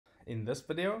In this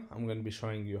video, I'm going to be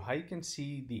showing you how you can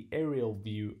see the aerial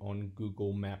view on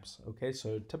Google Maps. Okay,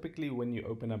 so typically when you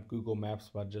open up Google Maps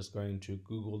by just going to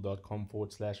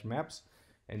google.com/maps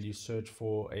and you search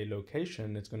for a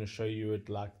location, it's going to show you it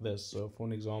like this. So for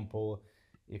an example,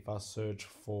 if I search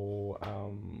for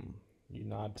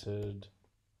United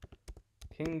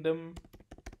Kingdom,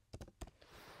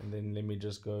 and then let me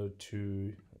just go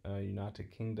to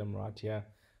United Kingdom right here.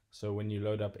 So when you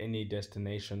load up any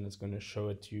destination, it's going to show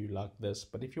it to you like this.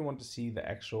 But if you want to see the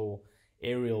actual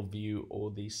aerial view or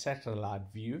the satellite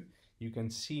view, you can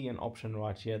see an option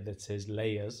right here that says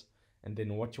layers. And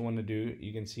then what you want to do,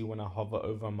 you can see when I hover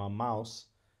over my mouse,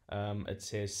 it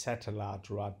says satellite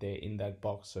right there in that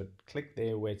box. So click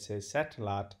there where it says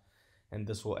satellite, and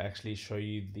this will actually show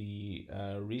you the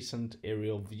recent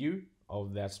aerial view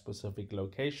of that specific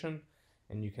location,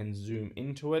 and you can zoom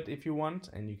into it if you want,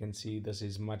 and you can see this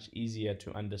is much easier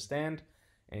to understand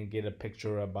and get a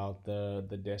picture about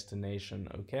the destination.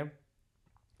 Okay,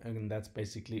 and that's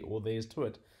basically all there is to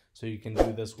it. So you can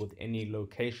do this with any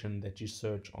location that you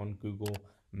search on Google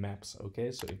Maps.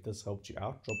 Okay, so if this helped you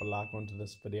out, drop a like onto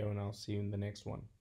this video and I'll see you in the next one.